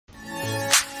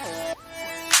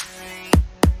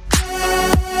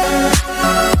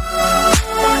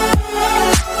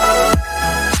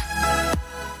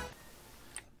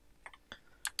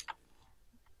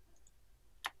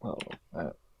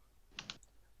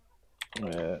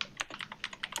Yeah.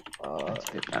 That's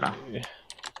a bit better. Yeah.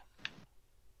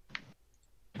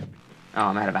 Oh,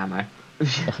 I'm out of ammo.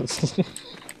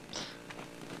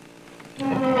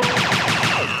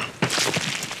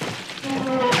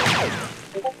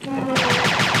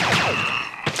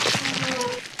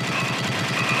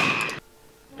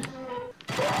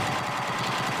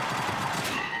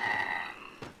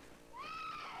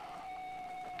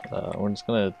 We're just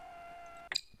gonna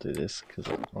do this because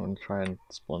I'm gonna try and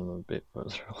spawn them a bit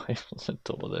further away from the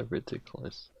door. They're a bit too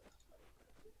close.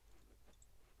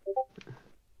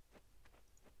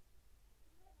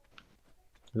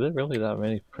 Is there really that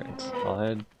many prints?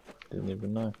 I didn't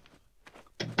even know.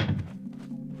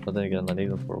 But then again, I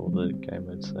need them for all the game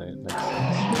modes, so it makes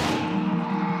sense.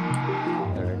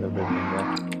 There we go, bit in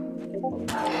there.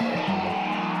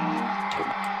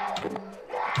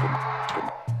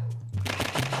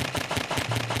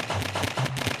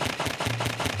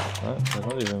 No, they're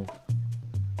not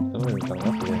even coming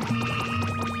up here.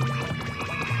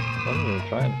 They're not even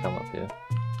trying to come up here.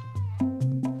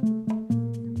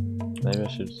 Maybe I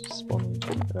should spawn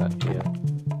them out here.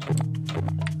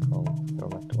 I'll go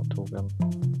back to my tool gun.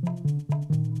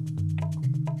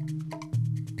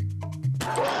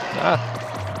 Ah!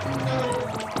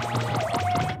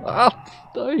 Ah!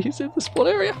 No, he's in the spawn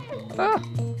area! Ah!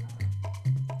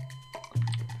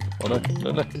 Oh no,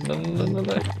 no, no, no, no, no,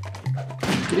 no.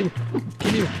 Get him!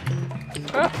 Get him!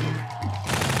 Ah!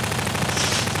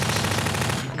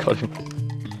 Got him.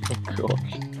 Oh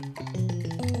gosh.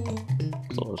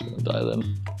 Thought I was gonna die then.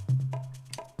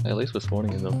 Hey, at least we're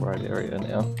spawning in the right area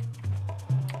now.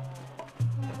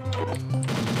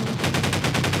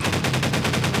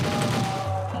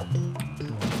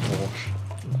 Gosh.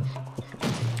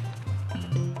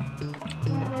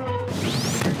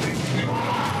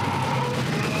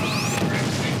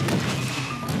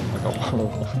 I got one of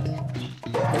them.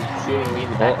 Shooting me in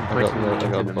the back and pushing me I got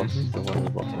into the them. boss. The one of the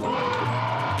bosses.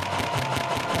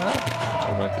 Ah!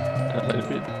 Oh no, don't let it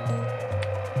bid.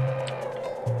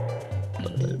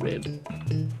 Don't let it bid.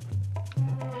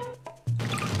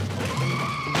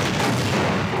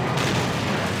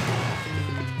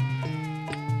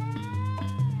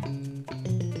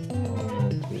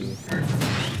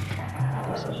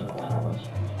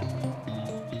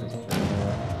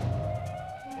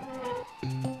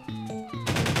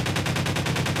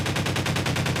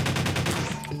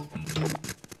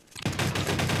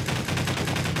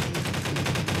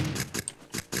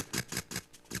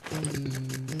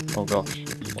 Oh gosh,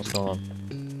 what's going on?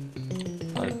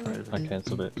 I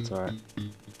cancelled it, it's alright.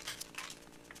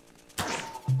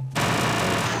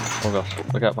 Oh gosh,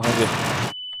 look out behind you!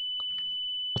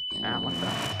 Ah, what the?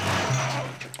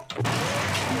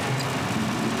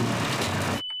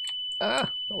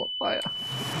 Ah! I'm on fire!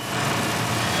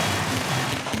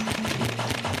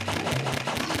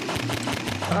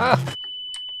 Ah!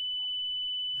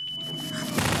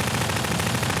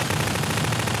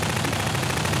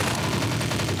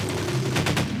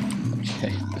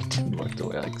 Okay, that didn't work the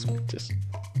way I expected.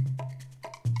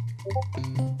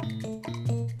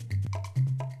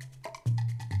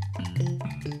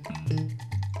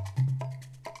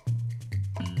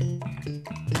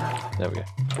 There we go,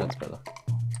 that's better.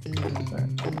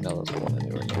 Alright, now let's spawn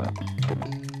anywhere in the map.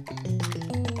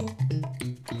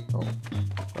 Oh,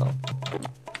 well.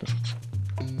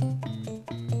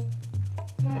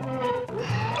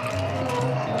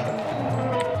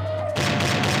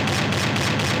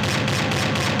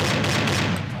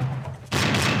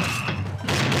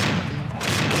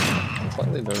 It's like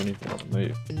they don't even want to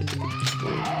move.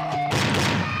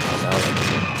 Oh, now they're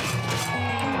moving.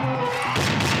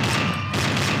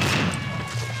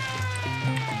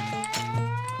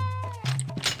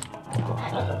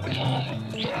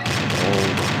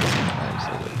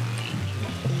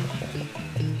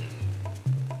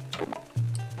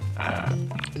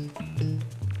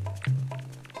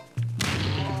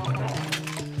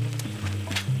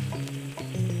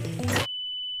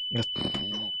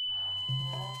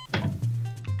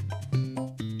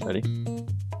 Ready?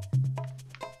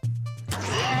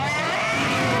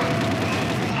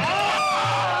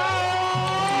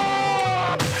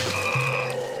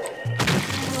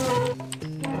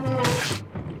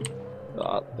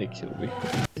 Ah, they killed me.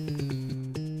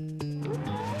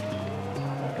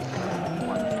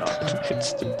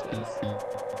 Instant death.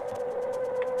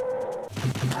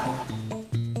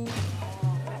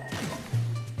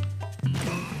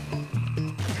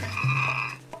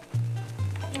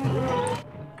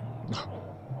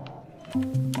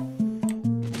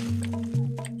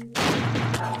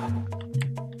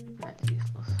 That's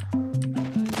useless.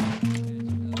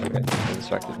 Okay, I'm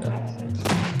distracted now.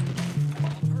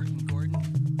 Hurting, Gordon.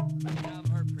 Now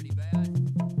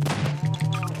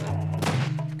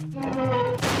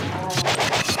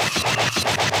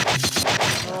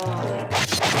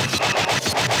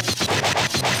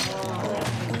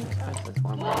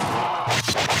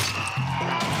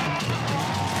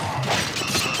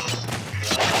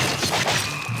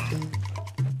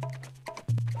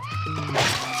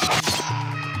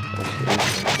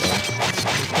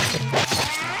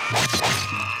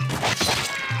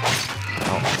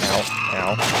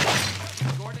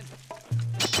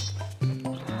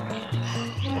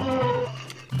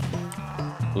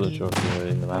Wasn't sure if you were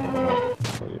in the map or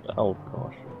not. Oh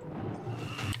gosh.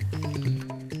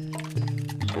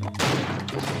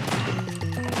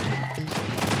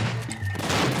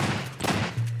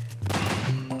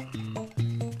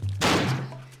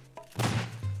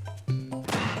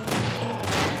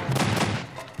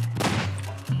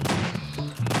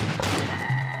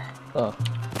 Oh.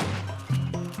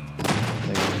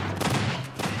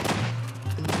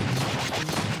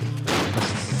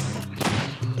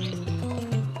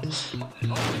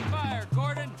 Open fire,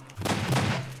 Gordon!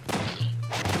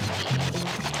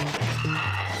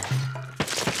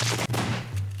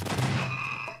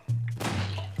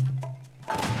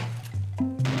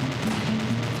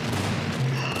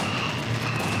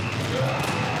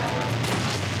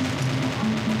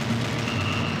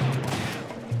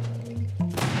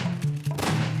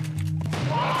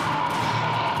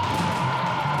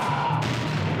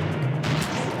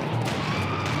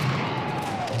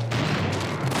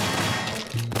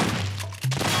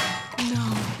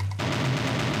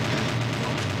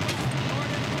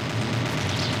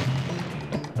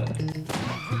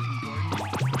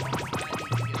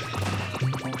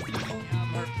 I'm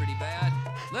hurt pretty bad.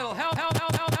 Little help here,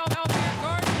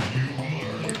 Gordon!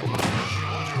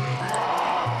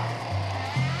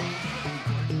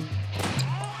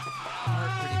 I'm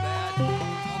hurt pretty bad.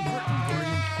 I'm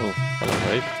hurting, Gordon. Oh, hello,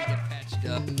 Wade. Get patched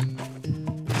up.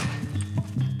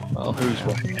 Oh, who's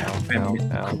what?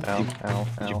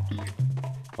 Ow.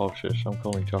 Oh, shush, I'm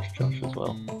calling Josh as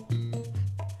well.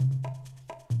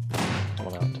 I'm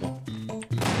allowed to.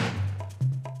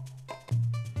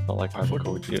 Not like I haven't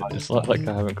called you. It's not like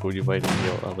I haven't called you Wade in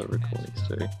your other recordings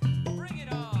too. Bring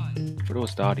it on! We're all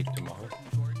starting tomorrow.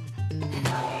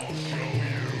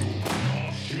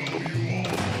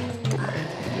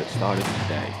 Get started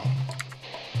today.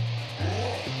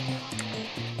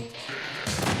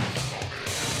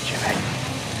 Jimmy,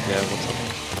 Yeah, what's up?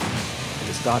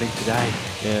 get starting today.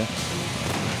 Yeah.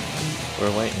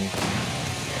 We're waiting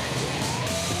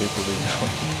for people to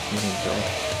join. Me and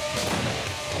Josh.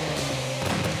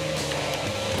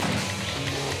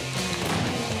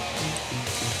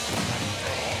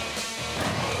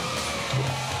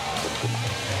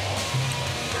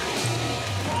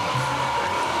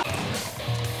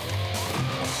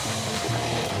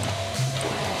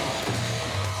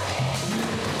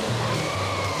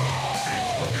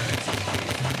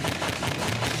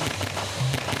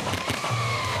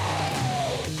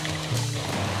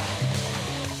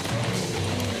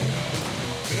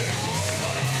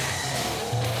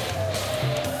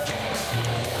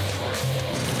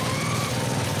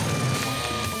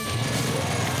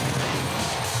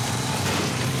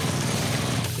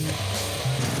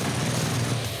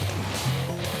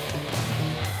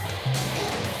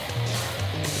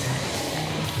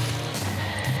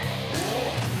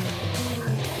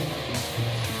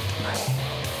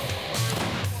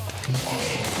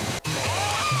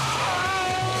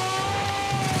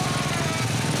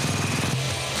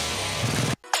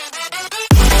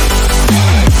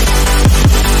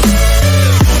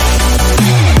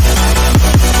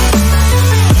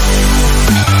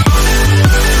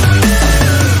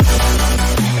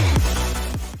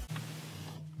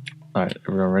 Alright,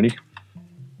 everyone ready?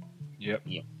 Yep.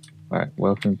 Alright,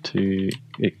 welcome to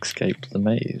Escape the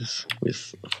Maze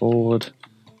with Ford,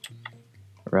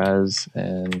 Raz,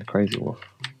 and Crazy Wolf.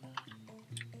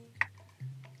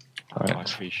 Alright,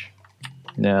 Nice fish.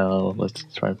 now let's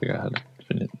try and figure out how to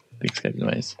finish Escape the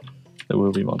Maze. There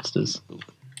will be monsters.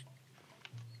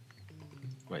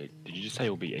 Wait, did you just say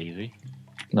it'll be easy?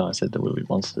 No, I said there will be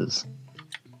monsters.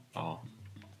 Oh.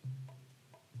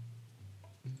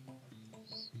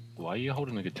 Why are you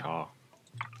holding the guitar?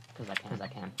 Because I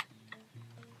can.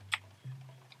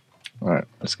 Alright,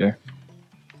 let's go.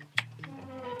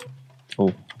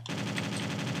 Oh.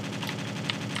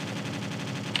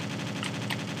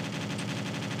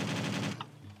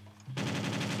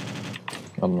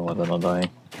 I don't know why they're not dying.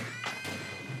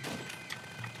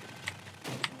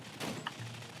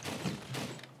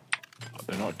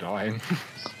 They're not dying.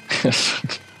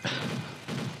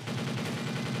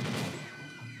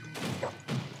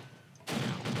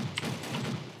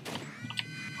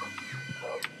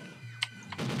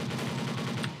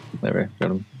 There we go,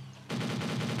 got him.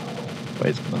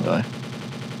 Wade's gonna die.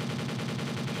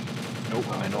 Nope,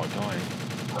 they're not dying.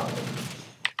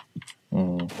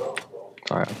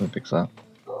 Alright, I can fix that.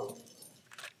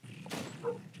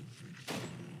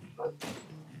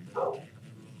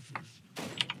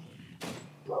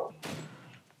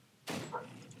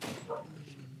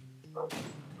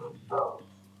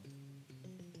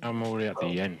 I'm already at the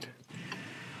end.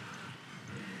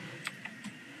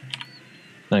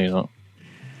 No, you're not.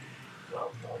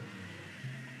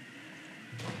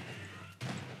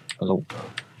 Hello.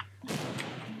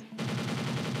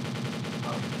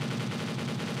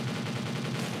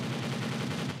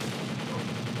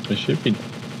 It should be.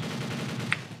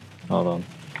 Hold on.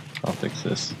 I'll fix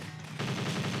this.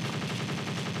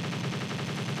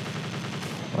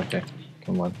 Okay,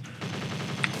 come on.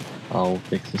 I'll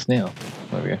fix this now.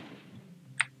 There we go.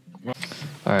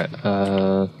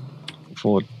 Alright,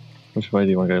 forward. Which way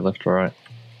do you want to go, left or right?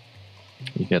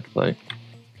 You get to play.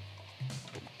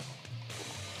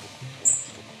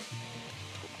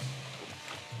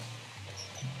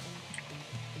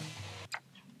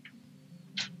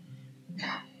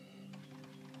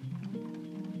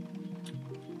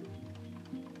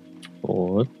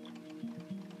 Forward.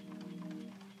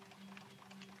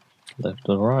 Left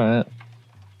or right?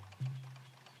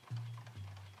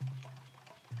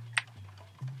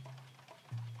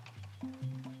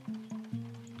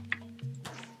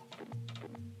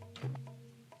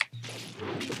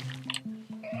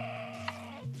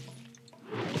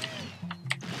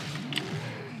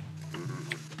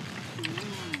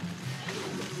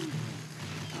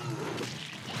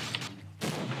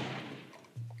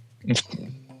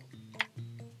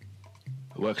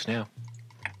 It works now.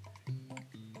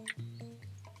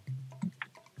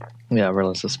 Yeah, I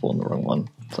realised I spawned the wrong one.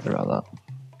 Sorry about that.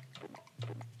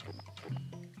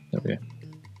 There we go.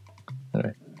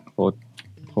 Anyway, forward.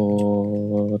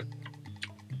 Forward.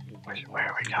 Where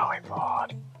are we going,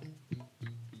 forward?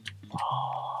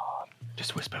 Forward.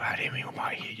 Just whisper at him, he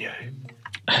might hear you.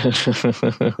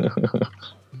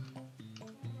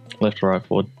 Left or right,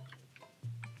 forward?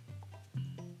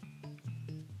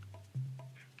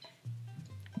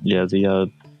 Yeah,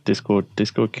 the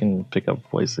Discord can pick up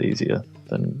voice easier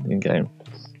than in game.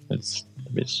 It's a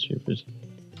bit stupid.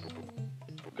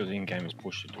 Because in game is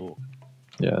push to talk.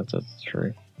 Yeah, that's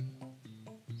true.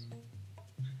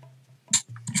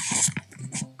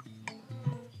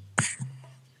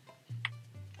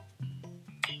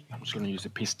 I'm just going to use the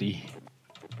pisty.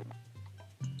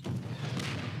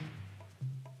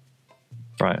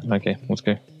 Right, okay, let's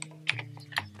go.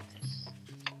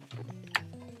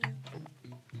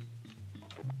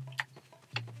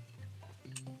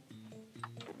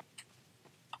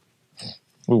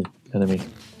 Ooh, enemy.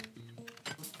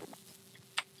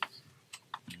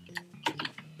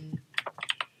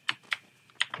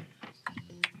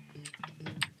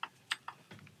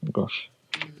 Oh gosh.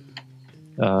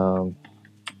 Do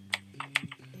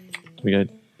we go? Is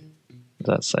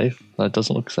that safe? That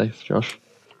doesn't look safe, Josh.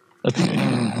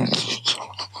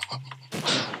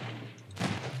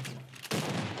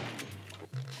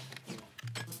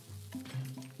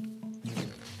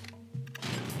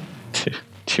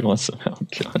 Do you want some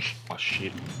help, Josh? Oh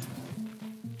shit.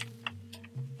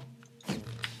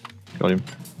 Got him.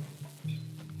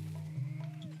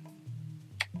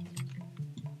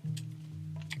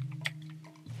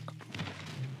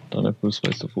 Don't know if we're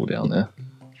supposed to fall down there.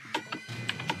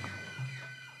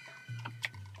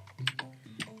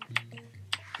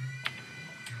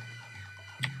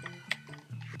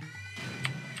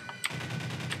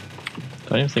 I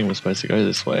don't even think we're supposed to go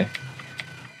this way.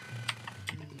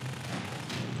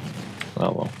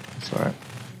 Oh well, it's alright.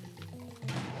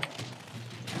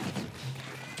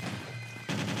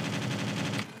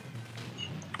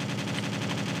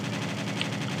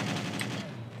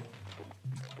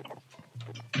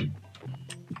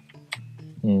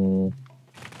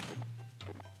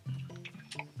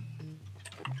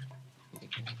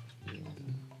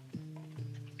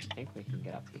 I think we can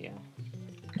get up here.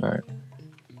 Alright.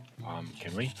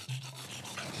 Can we?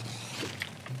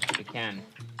 We can.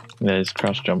 Yeah, it's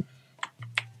crouch jump.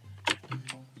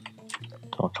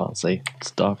 Oh, I can't see.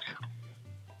 It's dark.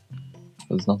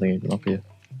 There's nothing even up here.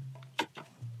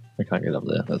 We can't get up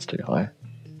there. That's too high.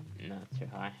 No, it's too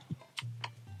high.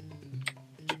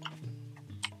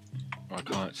 I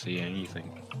can't see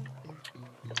anything.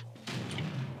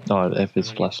 Oh, F is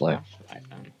Only a flashlight. flashlight,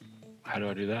 then. How do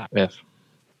I do that? F.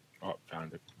 Oh,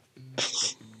 found it.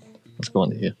 Let's go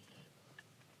under here.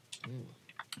 Ooh.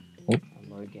 Oh,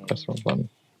 A low gauge press the wrong button.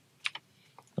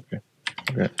 Okay.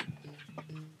 Okay.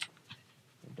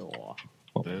 door.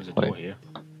 Oh, There's a wait. door here.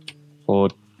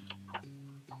 Forward.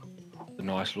 It's a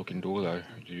nice looking door though.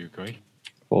 Do you agree?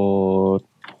 Forward.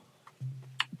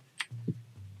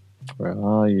 Where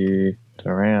are you?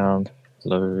 Turn around.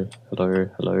 Hello. Hello.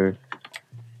 Hello.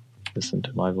 Listen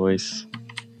to my voice.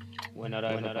 We're not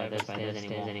over by the stairs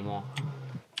anymore.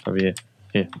 Over here.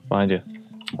 Here. Behind you.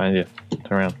 Behind you.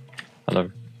 Turn around.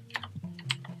 Hello.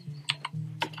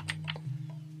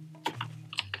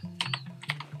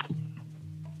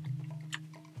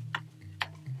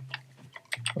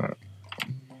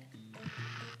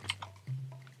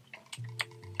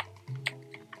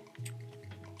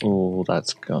 well,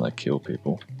 that's gonna kill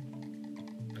people.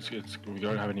 We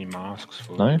don't have any masks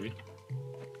for No? it, do we?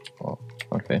 Oh,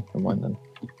 okay, never mind then.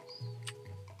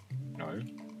 No.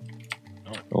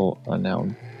 Oh, now.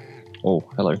 Oh,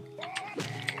 hello.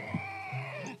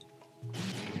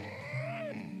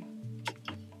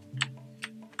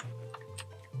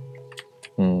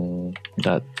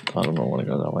 That I don't want to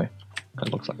go that way.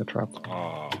 That looks like a trap.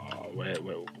 Oh, where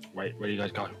do you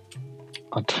guys go?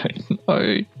 I don't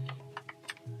know.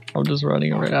 I'm just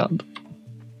running around.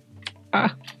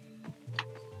 Ah!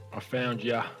 I found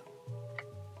ya.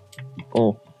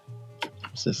 Oh.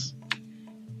 What's this?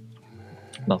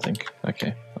 Nothing.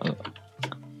 Okay.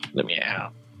 Let me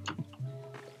out.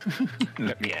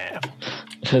 Let me out.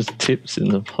 There's tips in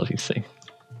the bloody thing.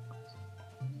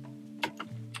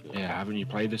 Yeah, haven't you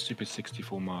played the Super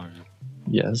 64 Mario?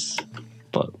 Yes.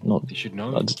 But not. You should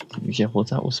know. Yeah, well,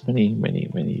 that was many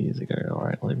years ago.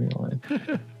 Alright, leave me alone.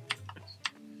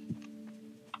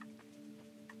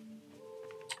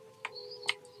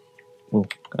 Oh,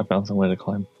 I found somewhere to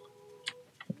climb.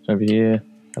 Over here.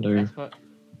 Hello.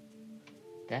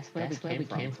 That's where we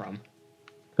came from.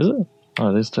 Is it?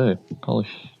 Oh, it is too. Holy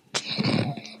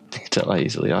tell how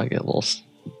easily I get lost.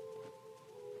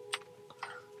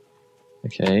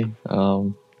 Okay,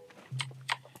 that's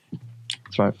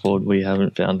right, Ford, we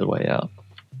haven't found a way out.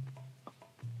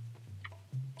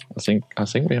 I think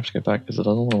we have to go back because it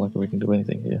doesn't look like we can do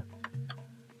anything here.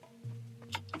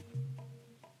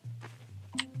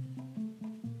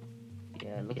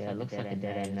 Yeah, it looks like a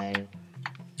dead end now.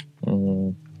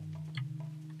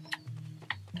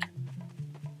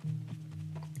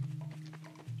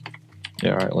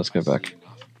 Yeah, alright, let's go back.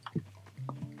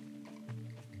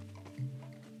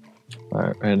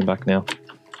 Alright, we're heading back now.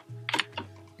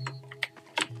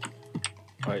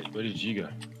 Wait, where did you go?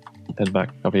 Head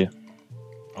back, up here.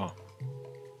 Oh.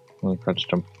 Crouch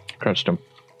jump. Crouch jump.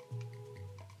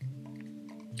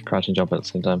 Crouch and jump at the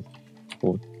same time.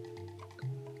 Forward.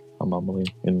 I'm mumbling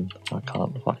and I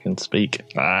can't fucking speak.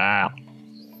 Ah!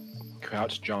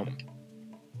 Crouch jump.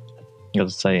 You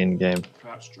gotta say in game.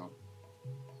 Crouch jump.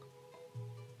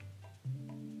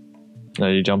 No,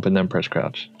 you jump and then press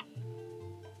crouch.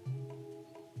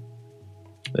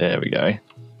 There we go.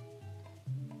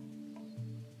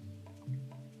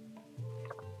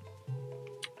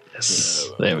 Yes,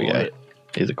 there we go.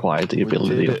 He's acquired the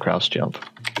ability of crouch jump.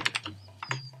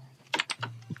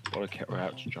 A lot of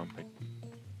crouch jumping.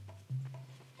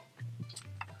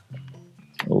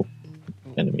 Oh,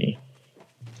 enemy.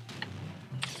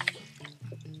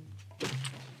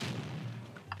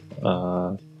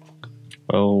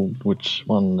 Well, which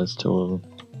one? There's two of them.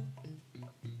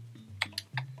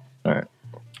 Alright,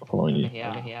 following you.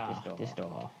 Yeah, this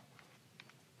door.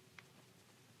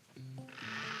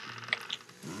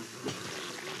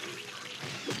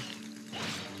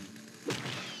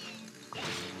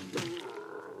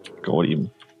 Got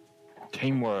him.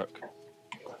 Teamwork.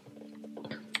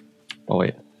 Oh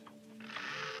wait.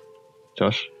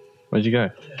 Josh, where'd you go?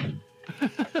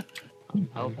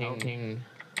 Helping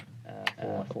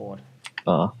Ford.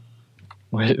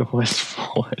 Where's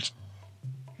Ford?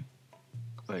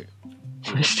 Wait.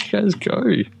 Where did you guys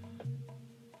go?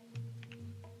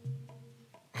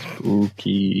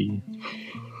 Spooky.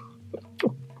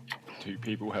 Two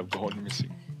people have gone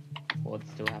missing. Ford's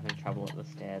still having trouble at the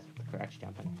stairs with the crouch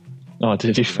jumping. Oh,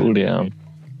 did he fall down?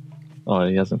 Oh,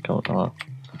 he hasn't come. Oh.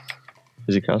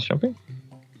 Is he crouch jumping?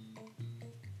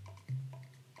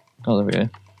 Oh, there we go.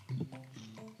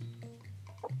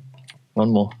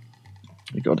 One more.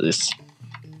 We got this.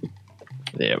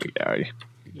 There we go.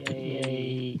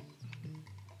 Yay!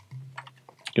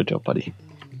 Good job, buddy.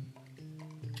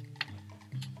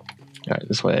 Alright,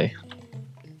 this way.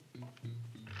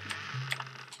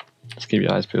 Just keep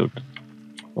your eyes peeled.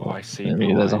 Oh, I see.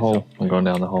 There's a hole. I'm going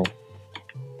down the hole.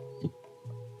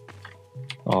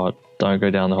 Oh, don't go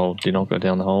down the hole. Do not go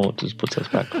down the hole. It just puts us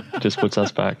back. Just puts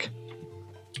us back.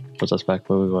 Puts us back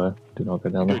where we were. Do not go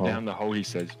down the hole. Go down the hole, he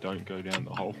says. Don't go down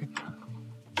the hole.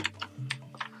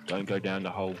 Don't go down the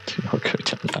hole. Do not go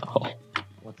down that hole.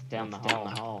 What's down the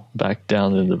hole? Back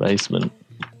down in the basement.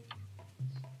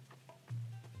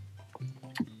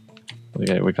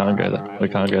 Okay, we can't go that. We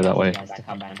can't go that way. Has to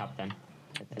come back up then.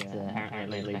 It's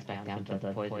apparently leads back down to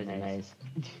the poison maze.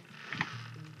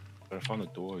 Gotta find the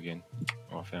door again.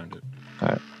 Oh, I found it.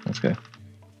 Alright, let's go.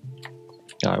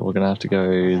 Alright, we're gonna have to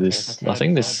go this. I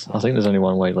think there's only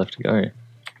one way left to go.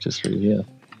 Just through here.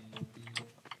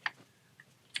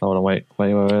 I wanna wait.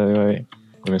 Wait. We're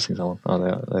missing someone. Oh,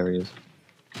 there he is.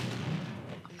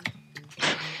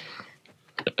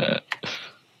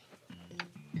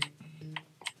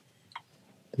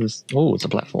 Oh, it's a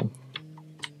platform.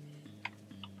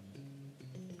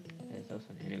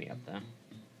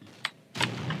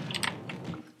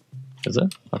 Is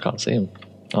it? I can't see him.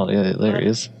 Oh yeah, there he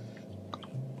is.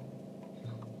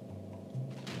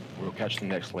 We'll catch the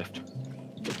next lift.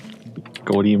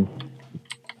 Got him.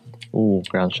 Ooh,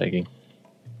 ground shaking.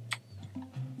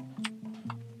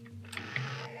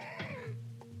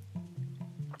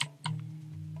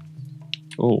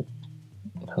 Oh,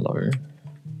 hello.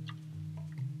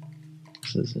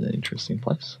 This is an interesting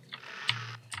place.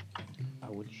 I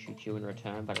would shoot you in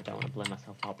return, but I don't want to blow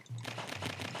myself up.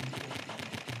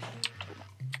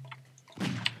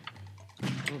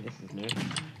 Oh, this is new.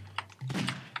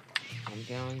 I'm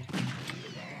going.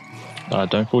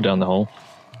 Don't fall down the hole.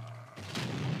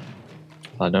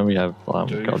 I know we have.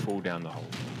 Do God. fall down the hole.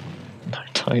 No,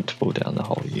 don't fall down the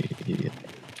hole, you idiot.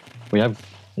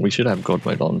 We should have God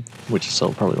mode on, which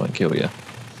still probably won't kill you.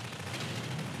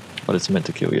 But it's meant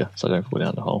to kill you, so don't fall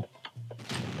down the hole.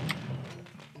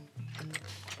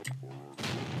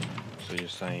 So you're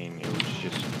saying it was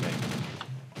just me?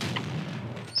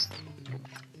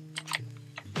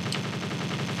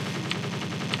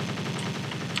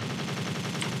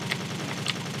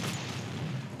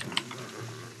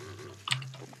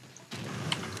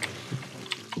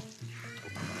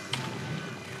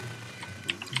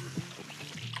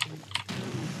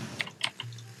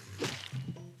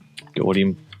 Got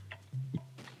him.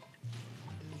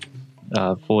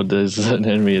 Ford, there's an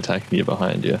enemy attacking you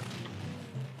behind you.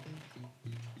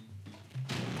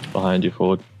 Behind you,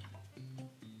 Ford.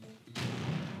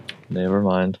 Never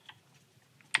mind.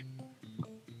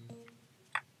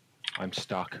 I'm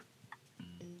stuck.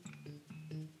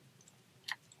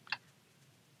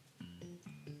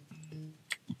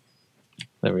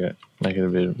 There we go. Make it a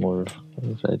bit more of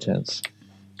a fair chance.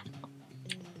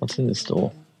 What's in this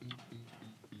door?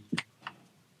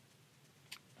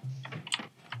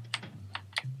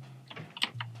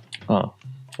 Oh,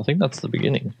 I think that's the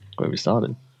beginning, where we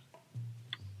started.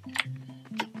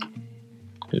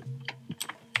 It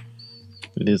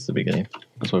is the beginning.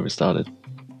 That's where we started.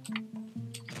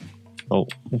 Oh.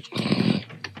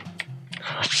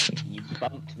 You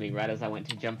bumped me right as I went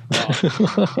to jump across.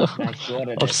 I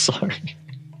shorted I'm it. sorry.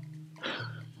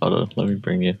 Hold on, let me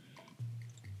bring you.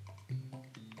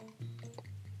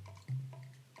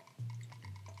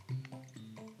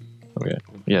 Okay.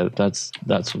 Yeah, that's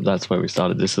where we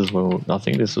started. This is when I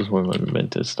think this was when we were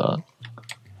meant to start.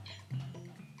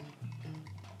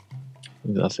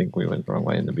 I think we went the wrong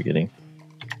way in the beginning.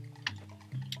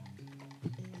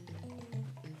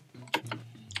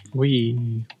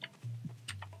 Wee.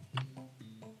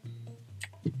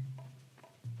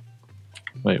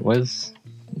 Wait, where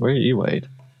are you, Wade?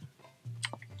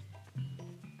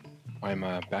 I'm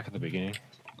back at the beginning.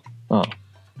 Oh,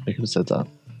 you could have said that.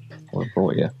 I would have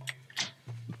brought you.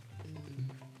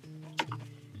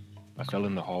 I fell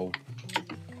in the hole.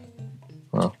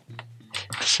 Oh,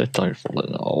 I said don't fall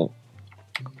in the hole.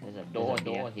 There's a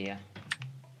door here.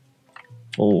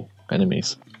 Oh,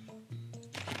 enemies.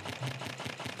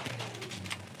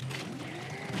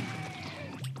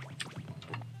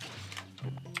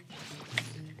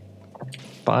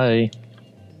 Bye.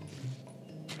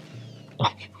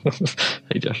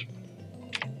 Hey, Josh.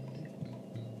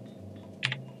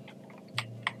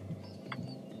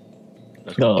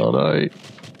 Oh, no.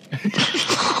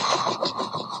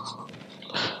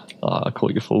 I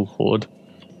caught you full forward.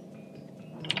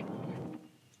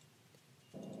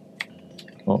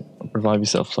 Well, revive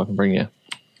yourself so I can bring you.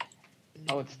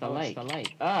 Oh, it's the lake.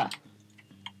 Ah!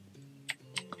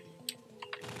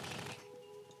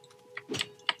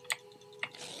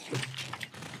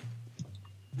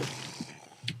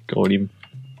 Got him.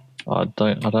 I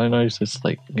don't know if it's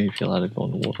like if you're allowed to go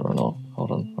in the water or not.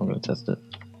 Hold on, I'm gonna test it.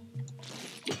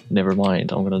 Never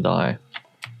mind, I'm gonna die.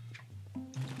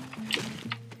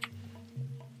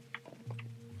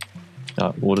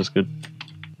 Water's good.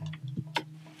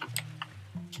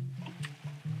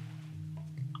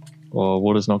 Oh,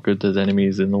 water's not good, there's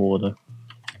enemies in the water.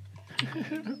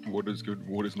 Water's good,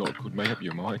 water's not good. Make up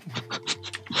your mind.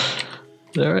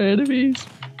 There are enemies.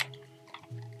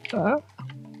 Ah.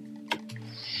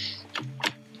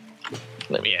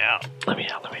 Let me out. There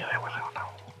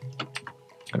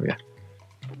we go.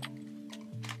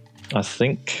 I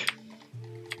think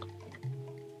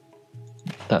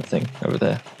that thing over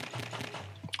there.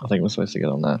 I think we're supposed to get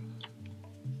on that.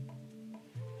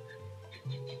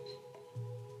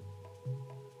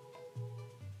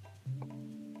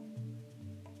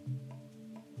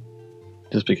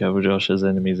 Just be careful, Josh, there's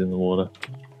enemies in the water.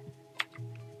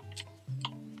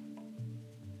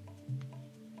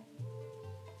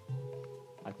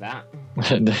 Like that.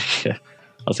 Yeah.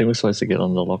 I think we're supposed to get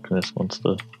on the Loch Ness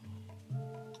monster.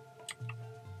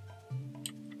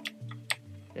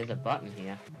 There's a button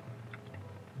here.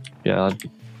 Yeah, I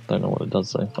don't know what it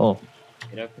does though. Oh,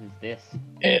 It opens this.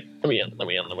 let me in.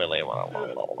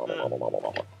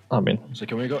 I'm in. So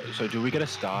can we go? So do we get a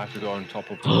star if we go on top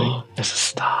of the thing? There's a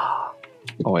star.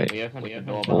 Oh wait. We opened the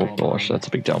door Oh behind gosh, that's a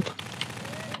big jump. So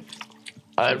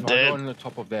I'm if I go dead. on the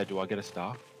top of there, do I get a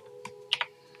star?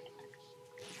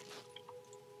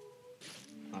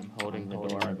 I'm holding the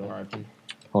door open.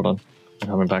 Hold on. I'm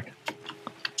coming back.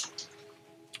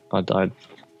 I died.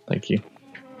 Thank you.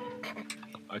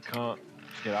 I can't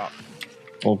get up.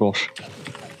 Oh gosh.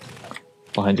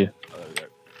 Behind you. Oh,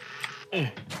 there we go.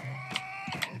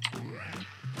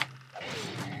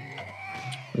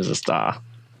 There's a star.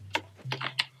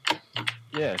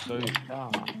 Yeah, so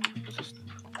Oh, it's just,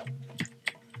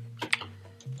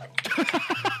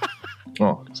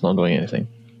 Oh, it's not doing anything.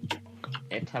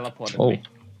 it teleported Oh. me.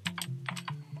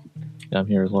 Yeah, I'm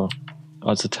here as well.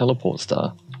 Oh, it's a teleport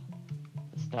star.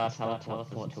 The star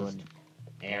teleported to an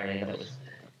area that was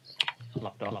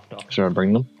locked off. Should I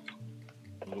bring them?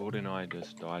 Lord and I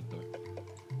just died though.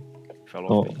 Fell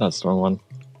Oh, off me. that's the wrong one.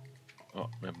 Oh,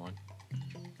 never mind.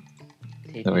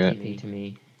 There we go. TP to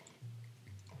me.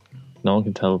 No one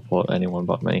can teleport anyone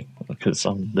but me because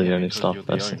I'm the Yeah, only because staff you're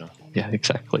the person. owner. Yeah,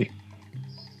 exactly.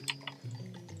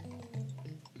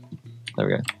 There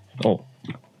we go. Oh,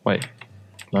 wait.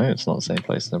 No, it's not the same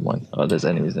place. Never mind. Oh, there's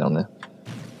enemies down there.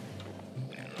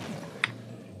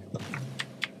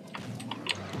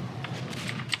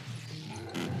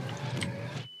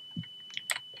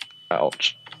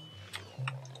 Ouch.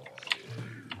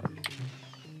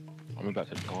 I'm about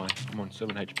to die. I'm on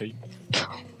 7 HP.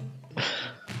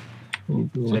 Oh, Is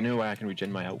there God. any way I can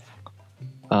regen my health?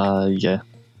 Yeah.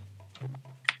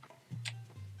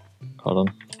 Hold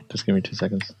on. Just give me 2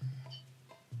 seconds.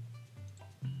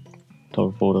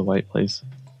 Toggle forward, wait please.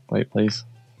 Wait please.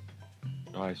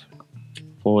 Guys,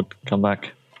 Forward, come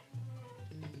back.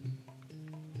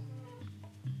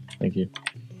 Thank you.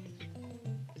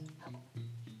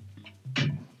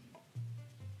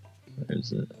 Where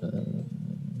is it?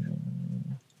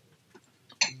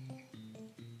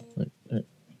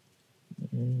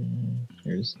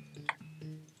 Here's.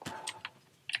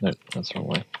 Nope, that's the wrong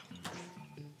way.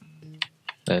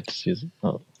 There, just use it.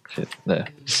 Oh, shit. There.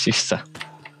 Just use that.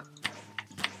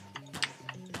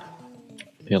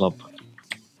 Heal up.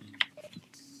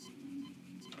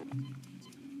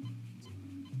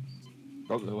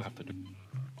 what will have to do?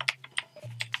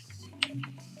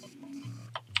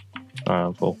 Alright,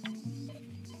 I'm full.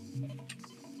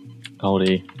 Hold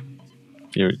E.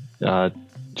 You're,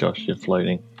 Josh, you're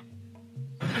floating.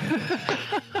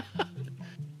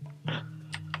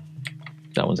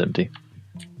 That one's empty.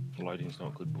 Floating's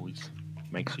not good, boys.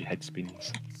 Makes your head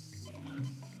spins.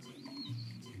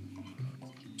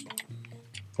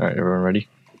 Alright, everyone ready?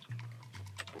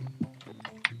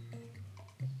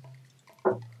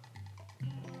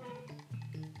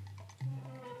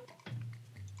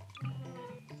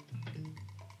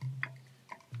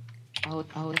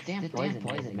 Oh, damn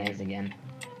poison maze again.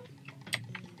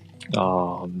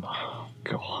 Oh, no.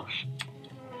 Gosh.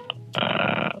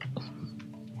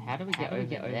 How do we get over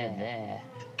there?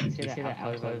 See that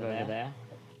alcove over there?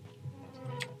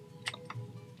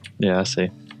 Yeah, I see.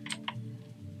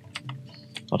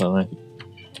 I don't know.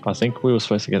 I think we were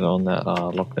supposed to get it on that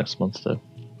Loch Ness monster.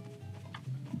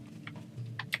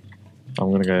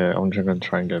 I'm gonna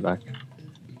try and go back.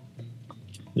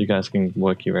 You guys can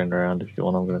work your end around if you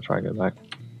want. I'm gonna try and go back.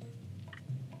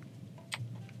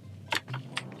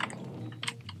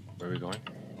 Where are we going?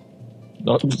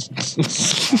 No. Loch Ness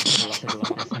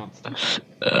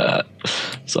monster.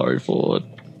 Sorry, Ford.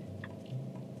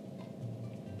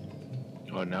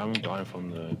 Oh, now I'm dying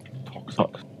from the toxic.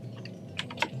 Oh.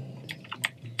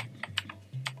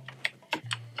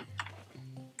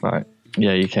 Right.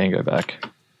 Yeah, you can go back.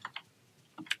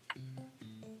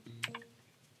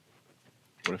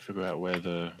 Gotta figure out where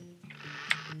the...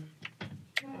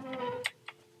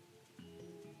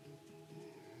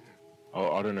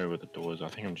 Oh, I don't know where the door is. I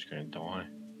think I'm just gonna die.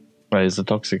 Wait, is the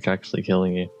toxic actually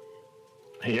killing you?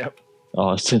 Yep.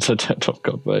 Oh, since I turned off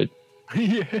God mode.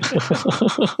 Yeah.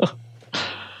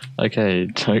 Okay,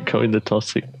 don't go in the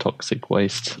toxic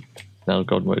waste. Now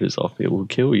God mode is off. It will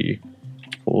kill you.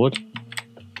 Forward.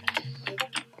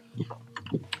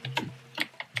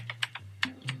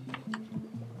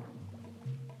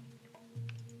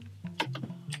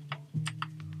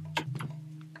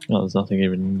 Oh, there's nothing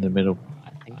even in the middle.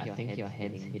 I think your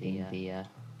head's hitting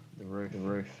the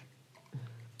roof.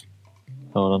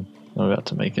 Hold on, I'm about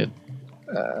to make it.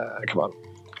 Come on,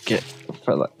 get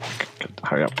further.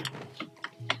 Hurry up.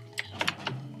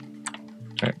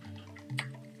 Right.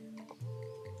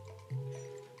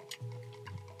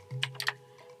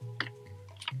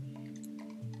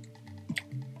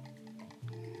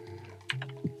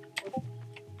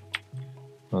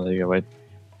 Oh, there you go, Wade.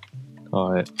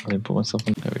 Alright, I didn't put myself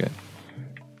on. There we go.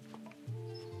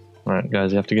 Alright,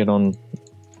 guys, you have to get on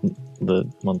the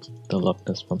Loch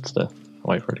Ness monster.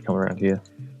 Wait for it to come around here.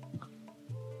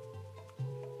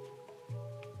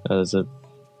 There's a.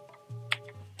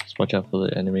 Just watch out for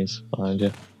the enemies behind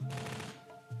you.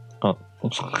 Oh.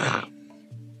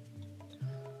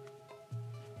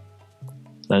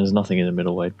 There's nothing in the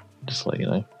middle, Wade. Just to let you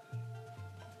know.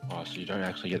 Oh, so you don't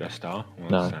actually get that star? Well,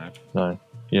 No. that's sad. No.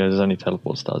 Yeah, there's only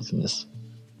teleport stars in this.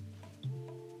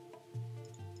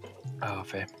 Oh,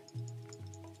 fair.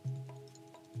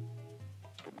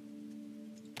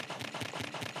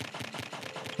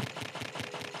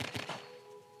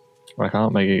 I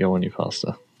can't make it go any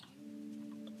faster.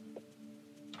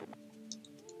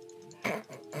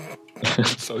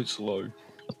 So slow.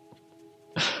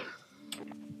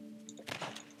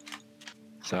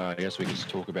 So I guess we can just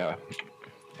talk about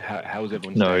how's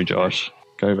everyone's No, day Josh.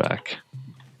 Go back.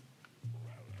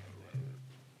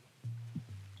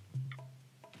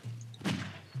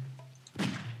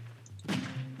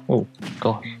 Oh,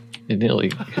 gosh. It nearly...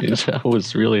 That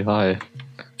was really high.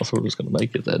 I thought it was going to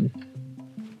make it then.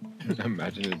 today?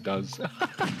 Imagine it does.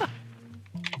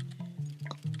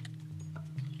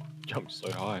 Jumped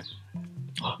so high.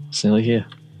 Oh, it's nearly here.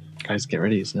 Guys, get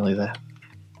ready. It's nearly there.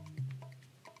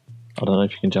 I don't know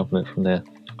if you can jump on it from there.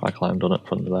 I climbed on it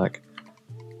from the back.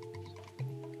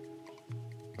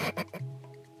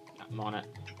 I'm on it.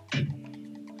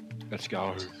 Let's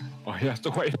go. Oh, you have to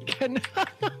wait again.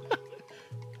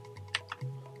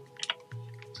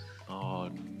 Oh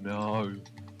no.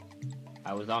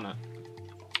 I was on it.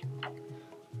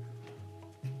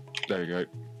 There you go.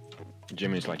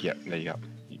 Jimmy's like, yep, there you go.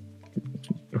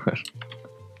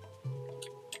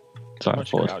 Sorry, I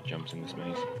Much paused. out jumps in this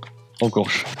maze. Oh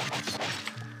gosh.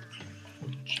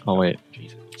 Oh wait.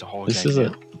 Jesus, it's a whole This game is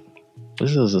now.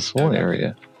 This is a spawn Yeah.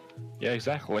 area. Yeah,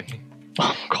 exactly.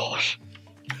 Oh gosh.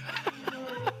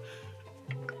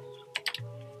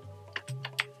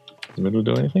 Does the middle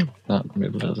do anything? No, the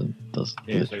middle does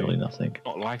Yeah, so- literally nothing.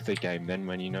 Not like the game then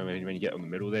when you know when you get on the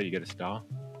middle there you get a star.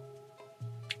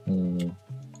 Hmm.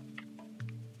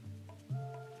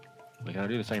 Like, can I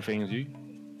do the same thing as you?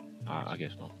 I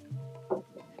guess not.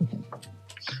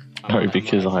 I'm on No, it,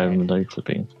 because I'm on I it. am no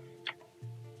clipping.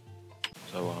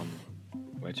 So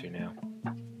where to now?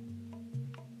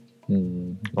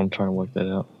 I'm trying to work that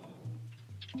out.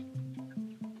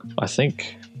 I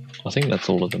think that's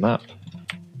all of the map.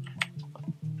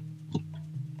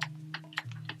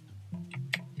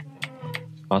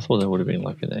 I thought there would have been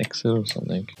like an exit or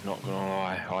something. Not gonna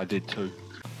lie, I did too.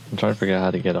 I'm trying to figure out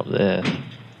how to get up there.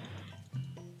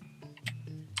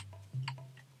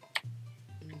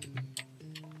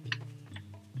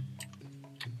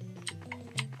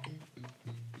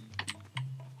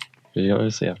 Because you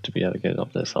obviously have to be able to get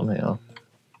up there somehow.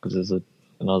 Because there's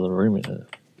another room in it.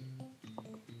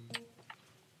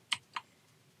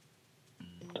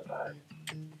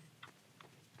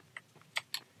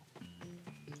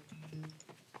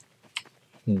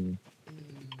 Hmm.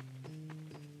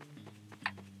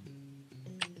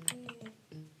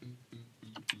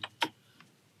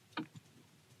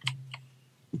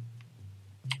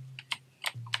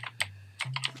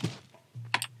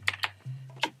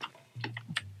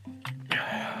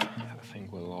 I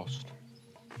think we're lost.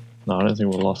 No, I don't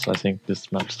think we're lost. I think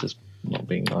this map's just not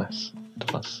being nice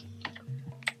to us.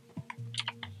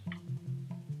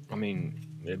 I mean,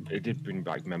 it did bring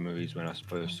back memories when I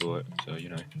first saw it, so you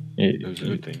know, It it was a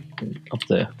good thing. Up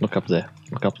there. Look up there.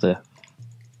 Look up there.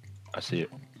 I see it.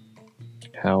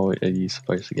 How are you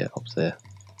supposed to get up there?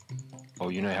 Oh,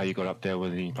 you know how you got up there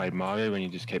when you played Mario when you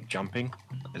just kept jumping?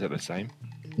 Is that the same?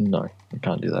 No, I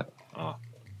can't do that. Oh,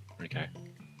 okay. I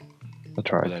Well,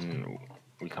 tried. then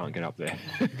we can't get up there.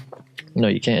 No,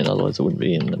 you can't, otherwise it wouldn't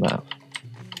be in the map.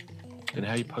 Then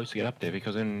how are you supposed to get up there?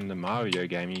 Because in the Mario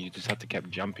game, you just have to keep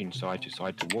jumping side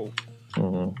to wall.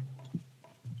 Mm.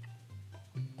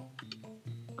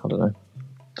 I don't know.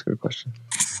 It's a good question.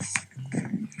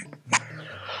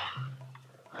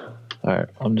 Alright,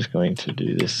 I'm just going to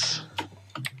do this.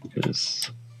 Because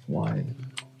why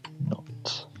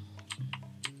not?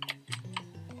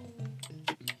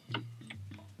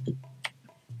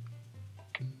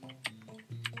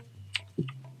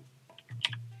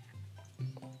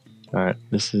 Alright,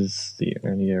 this is the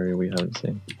only area we haven't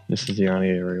seen. This is the only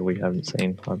area we haven't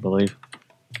seen, I believe.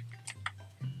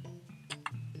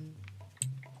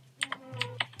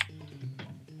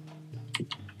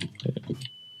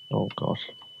 Oh gosh.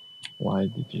 Why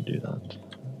did you do that?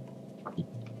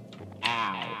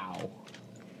 Ow.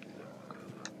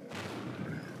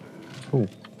 Oh.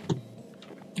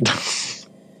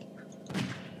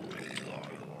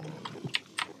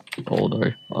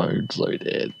 so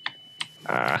dead.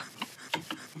 Ah.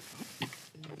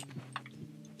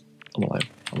 I'm alive.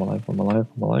 I'm alive. I'm alive.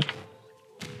 I'm alive.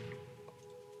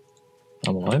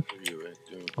 I'm alive.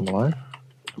 I'm alive.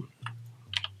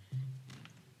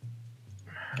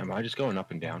 Am I just going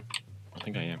up and down? I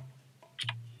think I am.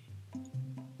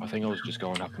 I think I was just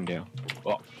going up and down.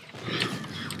 Oh.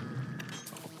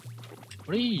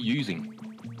 What are you using?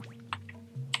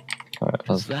 Alright,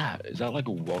 What's that? Is that like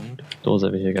a wand? doors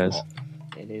over here, guys. Oh.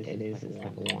 It is, it's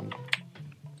like one.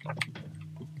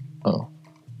 Oh.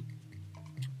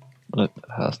 It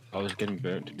has. I was getting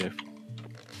burnt to death.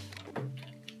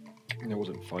 That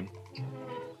wasn't fun.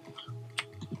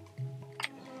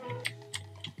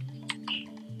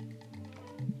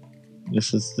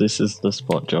 This is the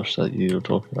spot, Josh, that you were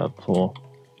talking about before.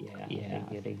 Yeah,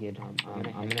 they get. I'm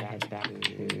gonna head back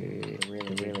to the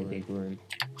really big room.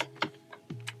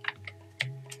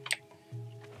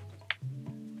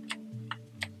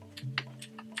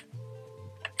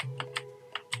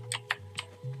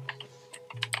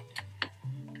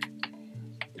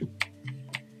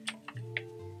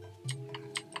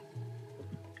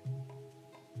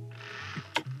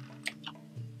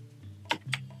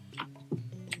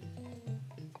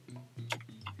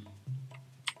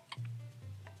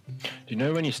 Do you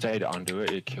know when you stayed under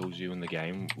it, it kills you in the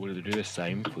game? Would it do the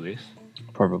same for this?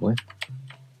 Probably.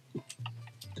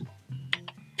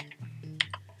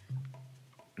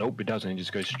 Nope, it doesn't. It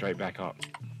just goes straight back up.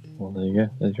 Well, there you go.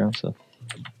 There's your answer.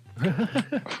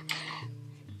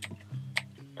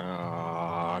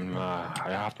 I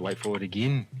have to wait for it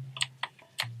again.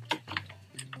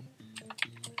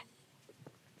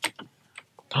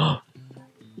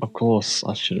 Of course,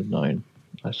 I should have known.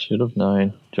 I should have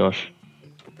known, Josh.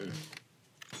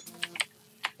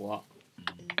 What?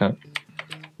 Okay.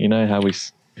 You know how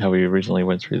we originally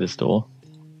went through this door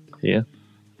here?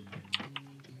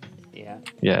 Yeah.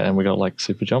 Yeah, and we got like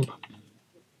super jump.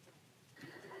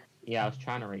 Yeah, I was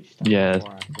trying to reach stuff. Yeah,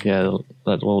 before I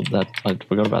yeah. I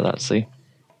forgot about that. See,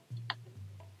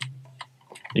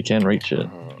 you can reach it.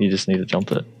 You just need to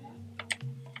jump it.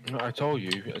 No, I told you,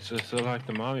 it's just like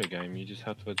the Mario game. You just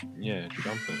have to, jump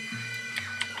it.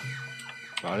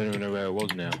 But I don't even know where it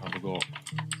was now. I forgot.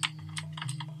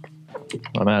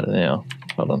 I'm at it now.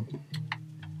 Hold on.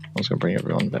 I was gonna bring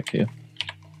everyone back here.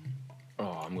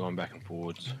 Oh, I'm going back and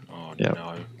forwards. Oh Yep.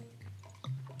 no.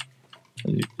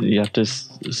 You have to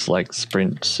like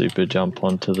sprint super jump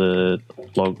onto the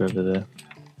log over there,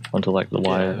 onto like the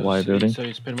wire building. So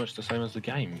it's pretty much the same as the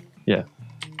game. Yeah.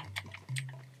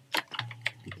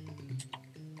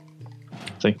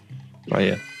 See, right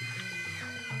here.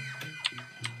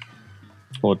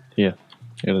 Forward here.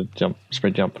 You gotta jump,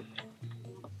 sprint jump.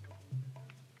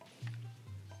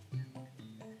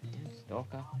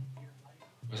 Stalker.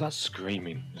 Was that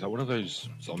screaming? Is that one of those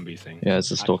zombie things? Yeah, it's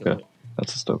a stalker. Actually,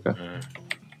 That's a stalker.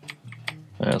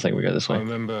 Yeah, I think we go this I way.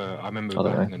 remember Other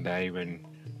back way. in the day when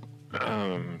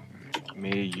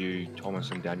me, you,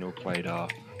 Thomas, and Daniel played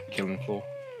Killing Floor.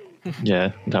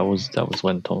 Yeah, that was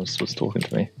when Thomas was talking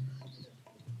to me.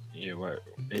 Yeah, well,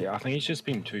 I think he's just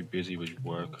been too busy with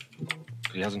work.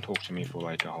 He hasn't talked to me for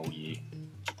like a whole year.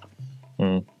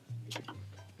 Hmm.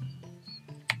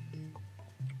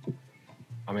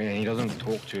 I mean, he doesn't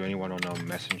talk to anyone on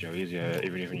Messenger either,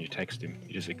 even when you text him.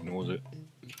 He just ignores it.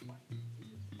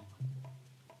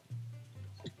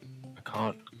 I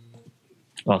can't.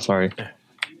 Oh, sorry.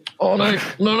 Oh no!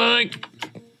 No!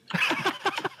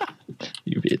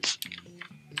 You bitch.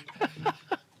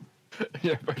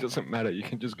 Yeah, but it doesn't matter. You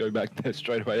can just go back there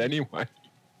straight away anyway.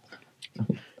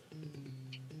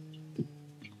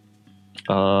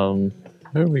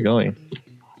 Where are we going?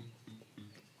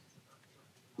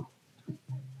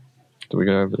 Do we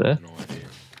go over there? No idea.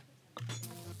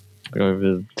 Go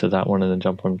over to that one and then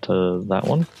jump onto that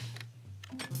one?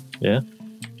 Yeah?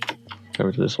 Go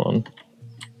over to this one.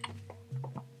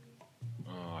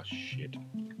 Oh, shit.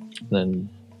 Then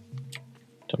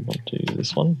jump onto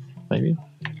this one, maybe?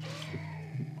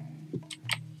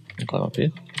 And climb up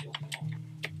here.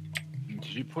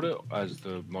 Did you put it as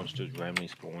the monsters randomly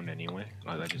spawn anyway?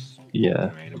 Like they just spawn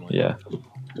Yeah. randomly? Yeah.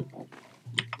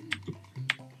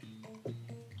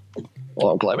 Oh,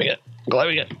 I'm climbing it. I'm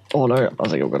climbing it. Oh no, I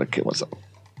think I'm gonna kill myself.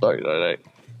 No.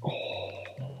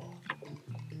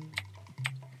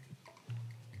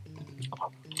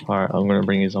 Alright, I'm gonna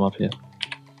bring some up here.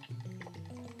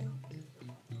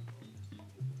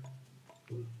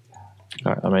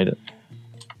 Alright, I made it.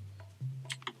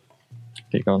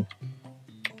 Keep going.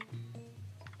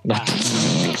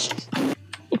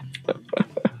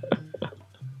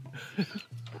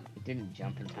 Didn't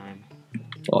jump in time.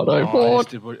 Oh no, I Ford! just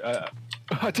did what,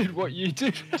 I did what you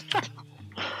did.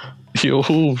 You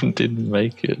all didn't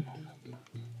make it.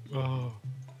 Oh.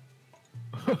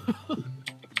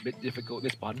 Bit difficult,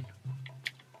 this one.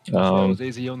 It was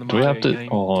easy on the Do we Mario have to? game.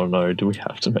 Oh no! Do we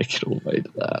have to make it all the way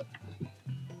to that?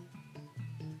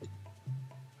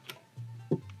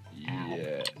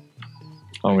 Yeah.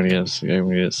 I'm gonna get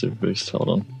super boost. Hold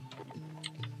on.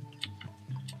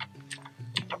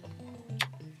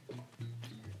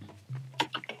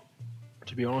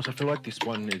 To be honest, I feel like this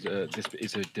one is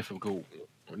a difficult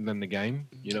than the game.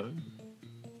 You know.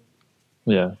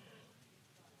 Yeah.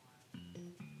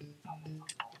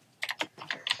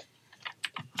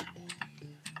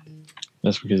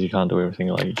 That's because you can't do everything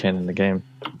like you can in the game.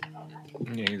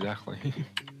 Yeah, exactly.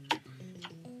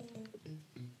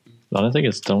 I don't think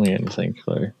it's doing anything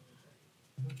though.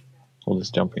 All this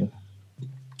jumping.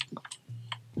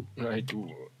 Right,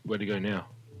 where to go now?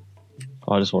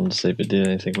 I just wanted to see if it did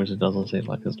anything, which it doesn't seem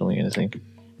like it's doing anything.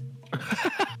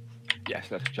 Yes,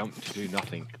 let's jump to do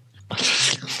nothing.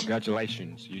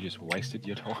 Congratulations, you just wasted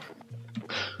your time.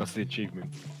 That's the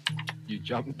achievement. You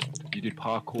jumped, you did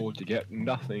parkour to get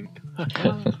nothing.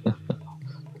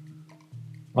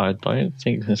 I don't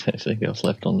think there's anything else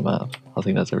left on the map. I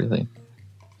think that's everything.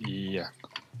 Yeah.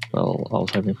 Well, I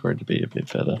was hoping for it to be a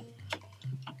bit better.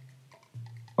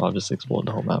 I've just explored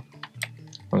the whole map.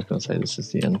 I'm just going to say this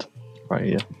is the end. Right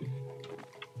here.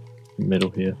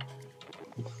 Middle here.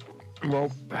 Well,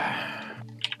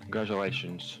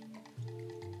 congratulations.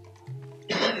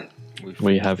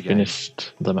 We have the game.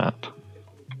 finished the map.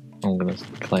 I'm going to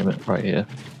claim it right here.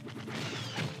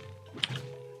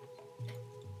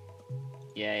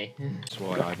 Yay. That's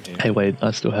why I'm here. Hey wait,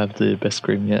 I still have the best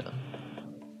scream yet.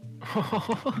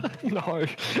 No.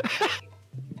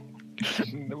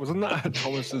 Wasn't that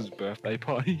Thomas's birthday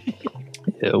party?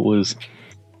 Yeah, it was.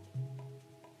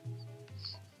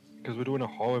 Because we're doing a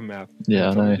horror map. Yeah,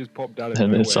 I Something know. just popped out of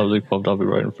And then nowhere. something popped up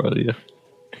right in front of you.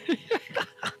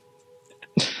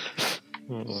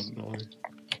 Oh, no.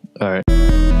 Alright.